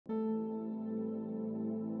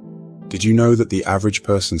Did you know that the average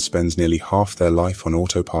person spends nearly half their life on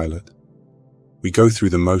autopilot? We go through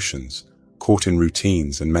the motions, caught in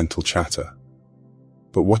routines and mental chatter.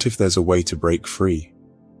 But what if there's a way to break free,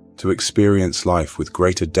 to experience life with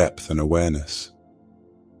greater depth and awareness?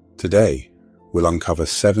 Today, we'll uncover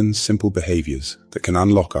 7 simple behaviors that can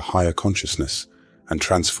unlock a higher consciousness and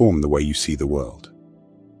transform the way you see the world.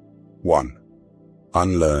 1.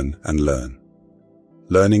 Unlearn and learn.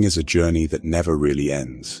 Learning is a journey that never really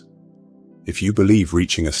ends. If you believe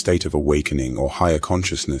reaching a state of awakening or higher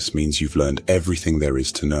consciousness means you've learned everything there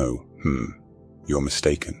is to know, you're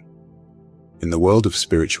mistaken. In the world of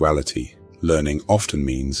spirituality, learning often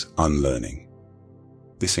means unlearning.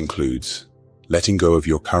 This includes letting go of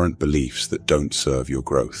your current beliefs that don't serve your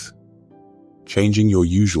growth, changing your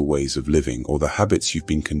usual ways of living or the habits you've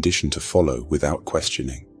been conditioned to follow without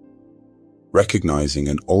questioning, recognizing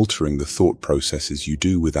and altering the thought processes you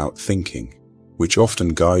do without thinking, which often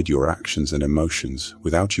guide your actions and emotions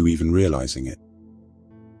without you even realizing it.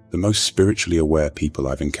 The most spiritually aware people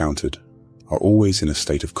I've encountered are always in a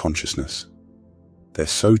state of consciousness. They're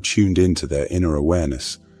so tuned into their inner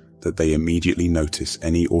awareness that they immediately notice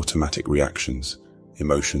any automatic reactions,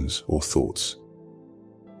 emotions, or thoughts.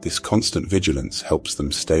 This constant vigilance helps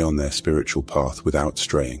them stay on their spiritual path without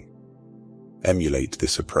straying. Emulate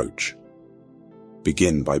this approach.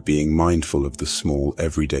 Begin by being mindful of the small,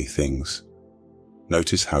 everyday things.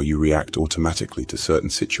 Notice how you react automatically to certain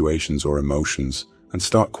situations or emotions and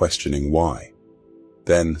start questioning why.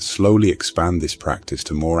 Then, slowly expand this practice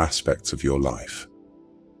to more aspects of your life.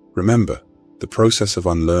 Remember, the process of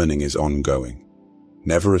unlearning is ongoing.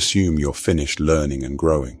 Never assume you're finished learning and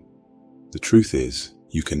growing. The truth is,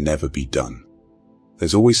 you can never be done.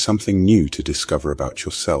 There's always something new to discover about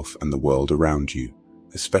yourself and the world around you,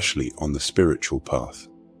 especially on the spiritual path.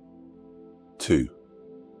 2.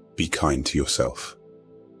 Be kind to yourself.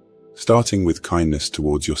 Starting with kindness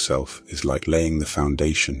towards yourself is like laying the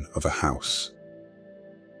foundation of a house.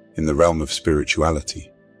 In the realm of spirituality,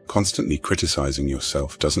 constantly criticizing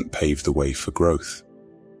yourself doesn't pave the way for growth.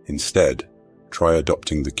 Instead, try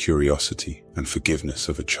adopting the curiosity and forgiveness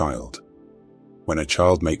of a child. When a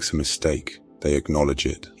child makes a mistake, they acknowledge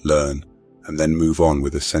it, learn, and then move on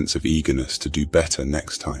with a sense of eagerness to do better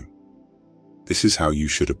next time. This is how you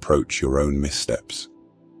should approach your own missteps.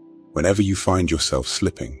 Whenever you find yourself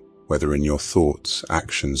slipping, whether in your thoughts,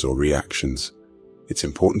 actions, or reactions, it's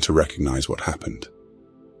important to recognize what happened.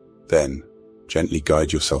 Then, gently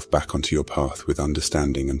guide yourself back onto your path with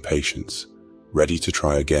understanding and patience, ready to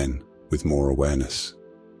try again with more awareness.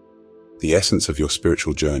 The essence of your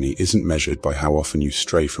spiritual journey isn't measured by how often you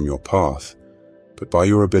stray from your path, but by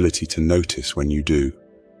your ability to notice when you do,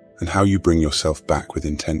 and how you bring yourself back with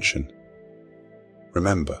intention.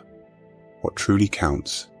 Remember, what truly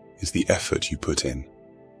counts is the effort you put in.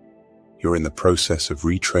 You're in the process of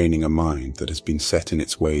retraining a mind that has been set in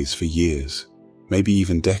its ways for years, maybe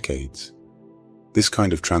even decades. This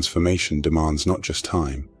kind of transformation demands not just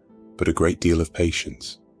time, but a great deal of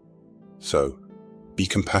patience. So, be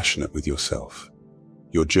compassionate with yourself.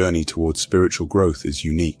 Your journey towards spiritual growth is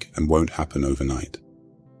unique and won't happen overnight.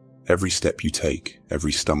 Every step you take,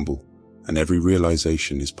 every stumble, and every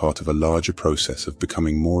realization is part of a larger process of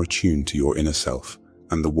becoming more attuned to your inner self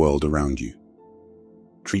and the world around you.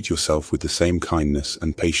 Treat yourself with the same kindness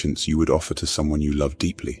and patience you would offer to someone you love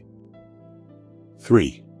deeply.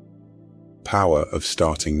 3. Power of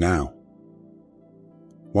starting now.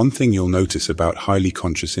 One thing you'll notice about highly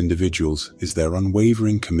conscious individuals is their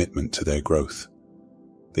unwavering commitment to their growth.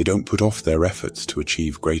 They don't put off their efforts to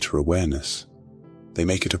achieve greater awareness. They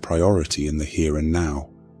make it a priority in the here and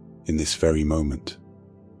now, in this very moment.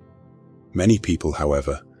 Many people,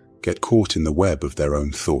 however, get caught in the web of their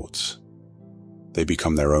own thoughts. They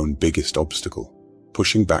become their own biggest obstacle,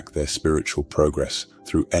 pushing back their spiritual progress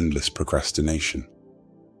through endless procrastination.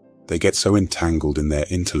 They get so entangled in their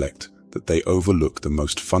intellect that they overlook the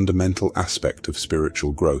most fundamental aspect of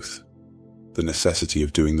spiritual growth, the necessity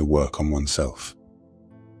of doing the work on oneself.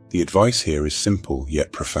 The advice here is simple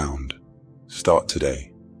yet profound. Start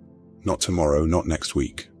today. Not tomorrow, not next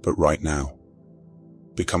week, but right now.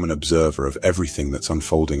 Become an observer of everything that's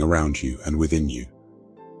unfolding around you and within you.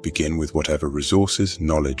 Begin with whatever resources,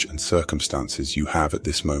 knowledge, and circumstances you have at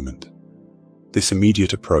this moment. This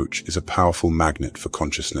immediate approach is a powerful magnet for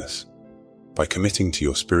consciousness. By committing to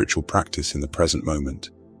your spiritual practice in the present moment,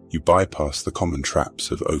 you bypass the common traps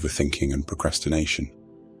of overthinking and procrastination.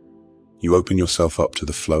 You open yourself up to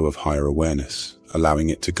the flow of higher awareness, allowing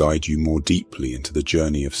it to guide you more deeply into the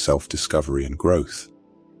journey of self-discovery and growth.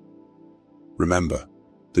 Remember,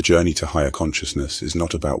 The journey to higher consciousness is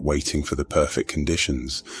not about waiting for the perfect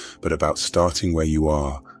conditions, but about starting where you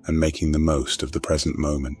are and making the most of the present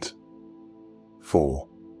moment. 4.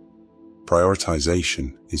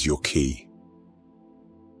 Prioritization is your key.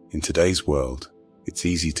 In today's world, it's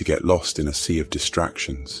easy to get lost in a sea of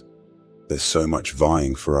distractions. There's so much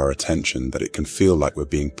vying for our attention that it can feel like we're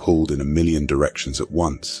being pulled in a million directions at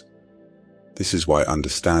once. This is why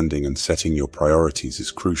understanding and setting your priorities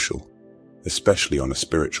is crucial, especially on a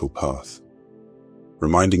spiritual path.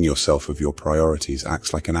 Reminding yourself of your priorities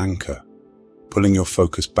acts like an anchor, pulling your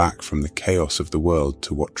focus back from the chaos of the world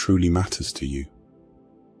to what truly matters to you.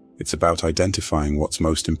 It's about identifying what's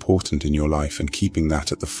most important in your life and keeping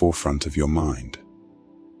that at the forefront of your mind.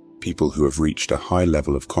 People who have reached a high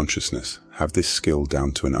level of consciousness have this skill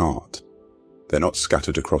down to an art. They're not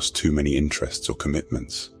scattered across too many interests or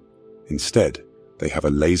commitments. Instead, they have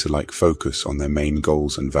a laser-like focus on their main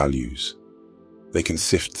goals and values. They can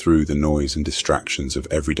sift through the noise and distractions of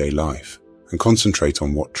everyday life and concentrate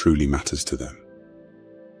on what truly matters to them.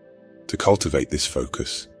 To cultivate this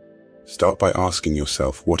focus, start by asking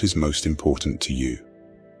yourself what is most important to you.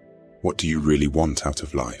 What do you really want out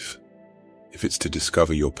of life? If it's to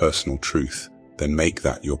discover your personal truth, then make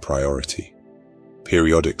that your priority.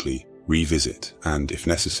 Periodically, revisit and, if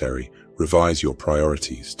necessary, revise your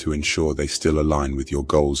priorities to ensure they still align with your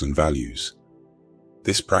goals and values.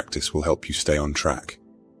 This practice will help you stay on track,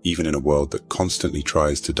 even in a world that constantly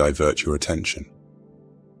tries to divert your attention.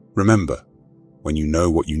 Remember, when you know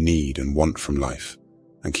what you need and want from life,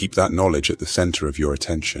 and keep that knowledge at the center of your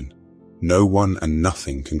attention, no one and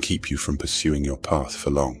nothing can keep you from pursuing your path for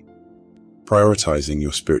long. Prioritizing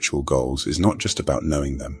your spiritual goals is not just about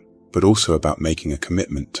knowing them, but also about making a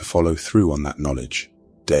commitment to follow through on that knowledge,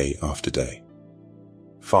 day after day.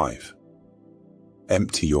 5.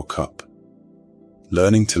 Empty your cup.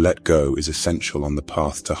 Learning to let go is essential on the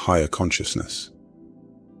path to higher consciousness.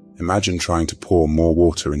 Imagine trying to pour more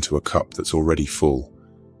water into a cup that's already full.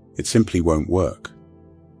 It simply won't work.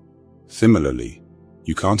 Similarly,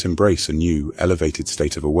 you can't embrace a new, elevated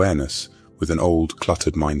state of awareness with an old,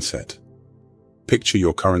 cluttered mindset. Picture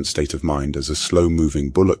your current state of mind as a slow-moving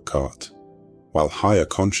bullock cart, while higher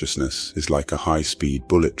consciousness is like a high-speed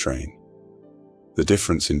bullet train. The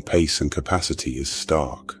difference in pace and capacity is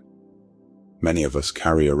stark. Many of us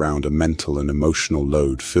carry around a mental and emotional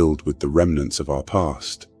load filled with the remnants of our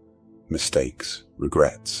past, mistakes,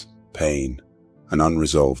 regrets, pain, and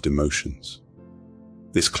unresolved emotions.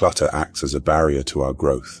 This clutter acts as a barrier to our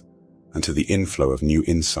growth and to the inflow of new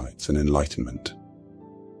insights and enlightenment.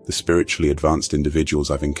 The spiritually advanced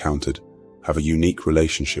individuals I've encountered have a unique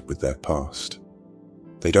relationship with their past.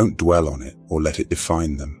 They don't dwell on it or let it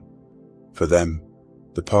define them. For them,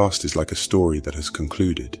 the past is like a story that has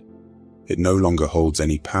concluded. It no longer holds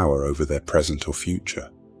any power over their present or future.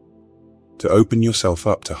 To open yourself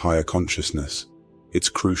up to higher consciousness, it's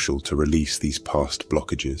crucial to release these past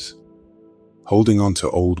blockages. Holding on to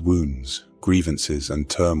old wounds, grievances, and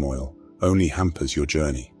turmoil only hampers your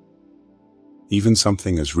journey. Even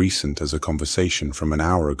something as recent as a conversation from an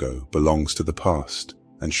hour ago belongs to the past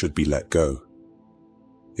and should be let go.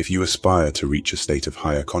 If you aspire to reach a state of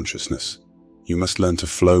higher consciousness, you must learn to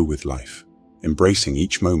flow with life, embracing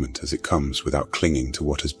each moment as it comes without clinging to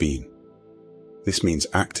what has been. This means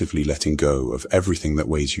actively letting go of everything that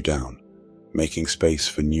weighs you down, making space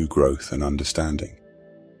for new growth and understanding.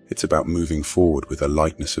 It's about moving forward with a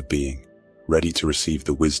lightness of being, ready to receive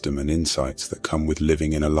the wisdom and insights that come with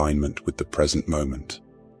living in alignment with the present moment.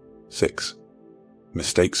 6.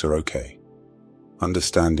 Mistakes are okay.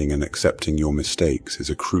 Understanding and accepting your mistakes is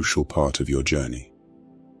a crucial part of your journey.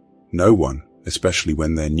 No one, especially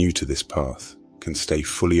when they're new to this path, can stay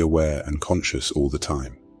fully aware and conscious all the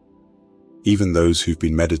time. Even those who've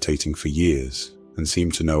been meditating for years and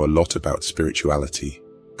seem to know a lot about spirituality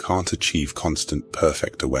can't achieve constant,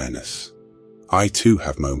 perfect awareness. I too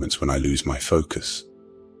have moments when I lose my focus,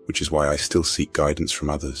 which is why I still seek guidance from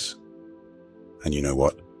others. And you know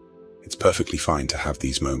what? It's perfectly fine to have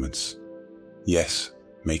these moments. Yes,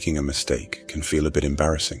 making a mistake can feel a bit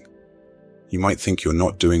embarrassing. You might think you're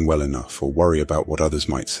not doing well enough or worry about what others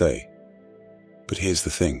might say. But here's the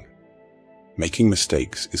thing. Making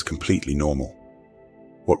mistakes is completely normal.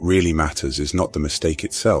 What really matters is not the mistake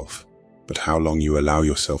itself, but how long you allow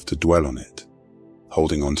yourself to dwell on it.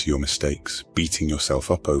 Holding on to your mistakes, beating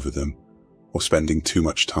yourself up over them, or spending too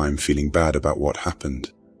much time feeling bad about what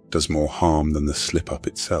happened does more harm than the slip-up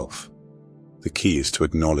itself. The key is to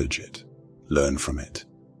acknowledge it, learn from it,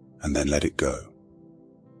 and then let it go.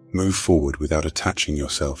 Move forward without attaching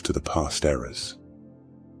yourself to the past errors.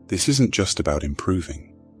 This isn't just about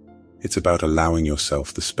improving. It's about allowing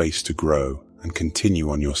yourself the space to grow and continue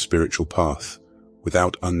on your spiritual path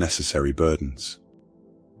without unnecessary burdens.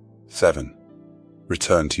 7.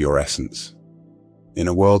 Return to your essence. In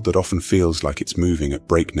a world that often feels like it's moving at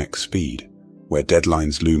breakneck speed, where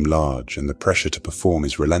deadlines loom large and the pressure to perform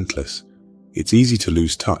is relentless, it's easy to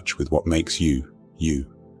lose touch with what makes you, you.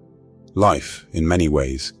 Life, in many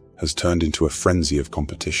ways, has turned into a frenzy of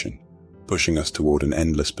competition, pushing us toward an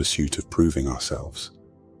endless pursuit of proving ourselves.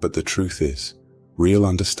 But the truth is, real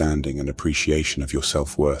understanding and appreciation of your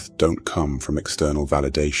self-worth don't come from external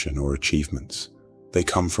validation or achievements. They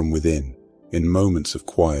come from within, in moments of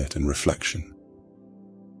quiet and reflection.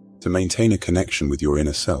 To maintain a connection with your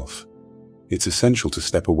inner self, it's essential to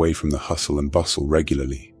step away from the hustle and bustle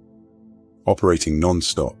regularly. Operating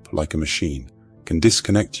non-stop, like a machine, can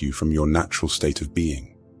disconnect you from your natural state of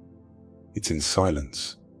being. It's in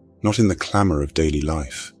silence, not in the clamor of daily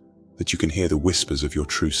life, that you can hear the whispers of your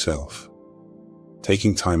true self.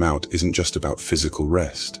 Taking time out isn't just about physical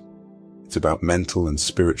rest. It's about mental and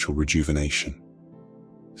spiritual rejuvenation.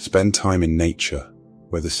 Spend time in nature,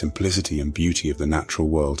 where the simplicity and beauty of the natural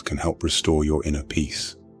world can help restore your inner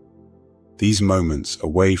peace. These moments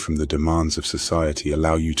away from the demands of society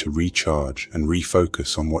allow you to recharge and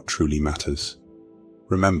refocus on what truly matters.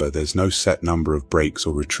 Remember, there's no set number of breaks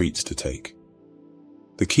or retreats to take.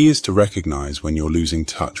 The key is to recognize when you're losing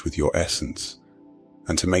touch with your essence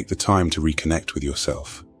and to make the time to reconnect with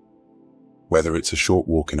yourself. Whether it's a short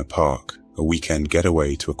walk in a park, a weekend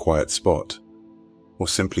getaway to a quiet spot, or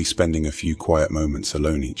simply spending a few quiet moments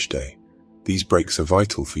alone each day, these breaks are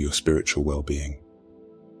vital for your spiritual well-being.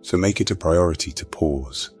 So make it a priority to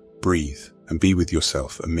pause, breathe, and be with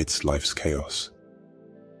yourself amidst life's chaos.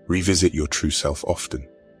 Revisit your true self often,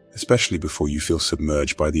 especially before you feel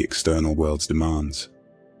submerged by the external world's demands.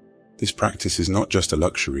 This practice is not just a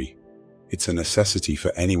luxury, it's a necessity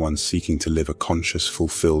for anyone seeking to live a conscious,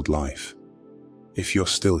 fulfilled life. If you're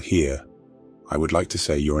still here, I would like to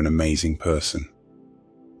say you're an amazing person.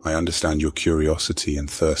 I understand your curiosity and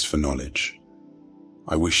thirst for knowledge.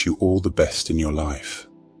 I wish you all the best in your life.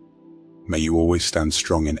 May you always stand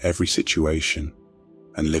strong in every situation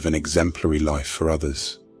and live an exemplary life for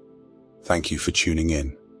others. Thank you for tuning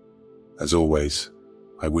in. As always,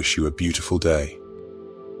 I wish you a beautiful day.